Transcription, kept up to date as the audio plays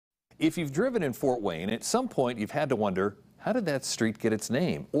If you've driven in Fort Wayne, at some point you've had to wonder, how did that street get its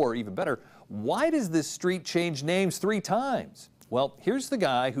name? Or even better, why does this street change names 3 times? Well, here's the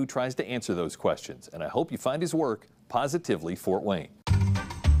guy who tries to answer those questions, and I hope you find his work Positively Fort Wayne.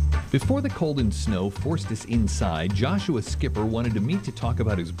 Before the cold and snow forced us inside, Joshua Skipper wanted to meet to talk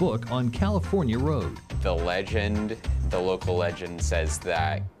about his book on California Road. The local legend says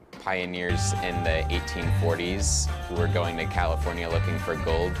that pioneers in the 1840s who were going to California looking for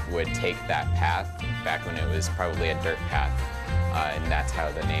gold would take that path back when it was probably a dirt path. And that's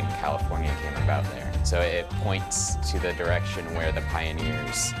how the name California came about there. So it points to the direction where the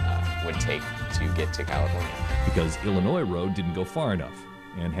pioneers would take to get to California. Because Illinois Road didn't go far enough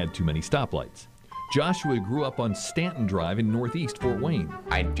and had too many stoplights. Joshua grew up on Stanton Drive in northeast Fort Wayne.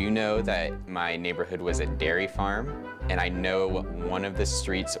 I do know that my neighborhood was a dairy farm, and I know one of the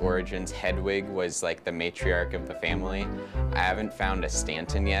street's origins, Hedwig, was like the matriarch of the family. I haven't found a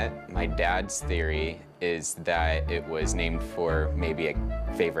Stanton yet. My dad's theory is that it was named for maybe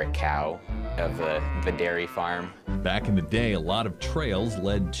a favorite cow of the dairy farm. Back in the day, a lot of trails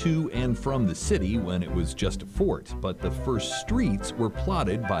led to and from the city when it was just a fort, but the first streets were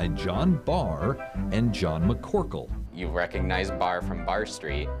plotted by John Barr and John McCorkle. You recognize Barr from Barr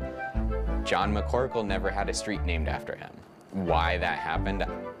Street. John McCorkle never had a street named after him. Why that happened,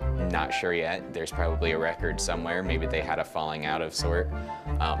 not sure yet. There's probably a record somewhere. Maybe they had a falling out of sort.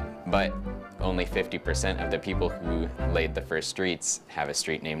 But only 50% of the people who laid the first streets have a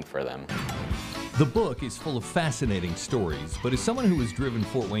street named for them. The book is full of fascinating stories, but as someone who has driven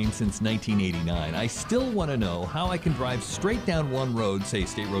Fort Wayne since 1989, I still want to know how I can drive straight down one road, say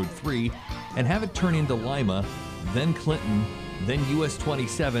State Road 3, and have it turn into Lima, then Clinton, then US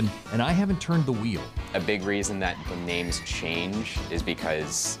 27, and I haven't turned the wheel. A big reason that the names change is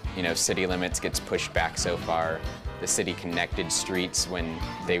because, city limits gets pushed back so far. The city connected streets when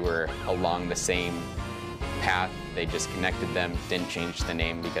they were along the same path. They just connected them, didn't change the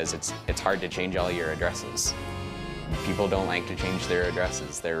name because it's hard to change all your addresses. People don't like to change their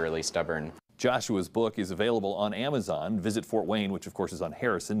addresses. They're really stubborn. Joshua's book is available on Amazon. Visit Fort Wayne, which of course is on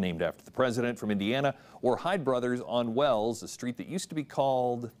Harrison, named after the president from Indiana, or Hyde Brothers on Wells, a street that used to be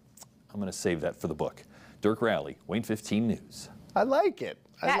called, I'm going to save that for the book. Dirk Rowley, Wayne 15 News. I like it.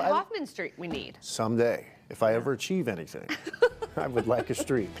 That Hoffman Street we need. Someday, if I ever achieve anything, I would like a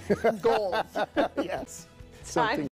street. Goals. Yes. Something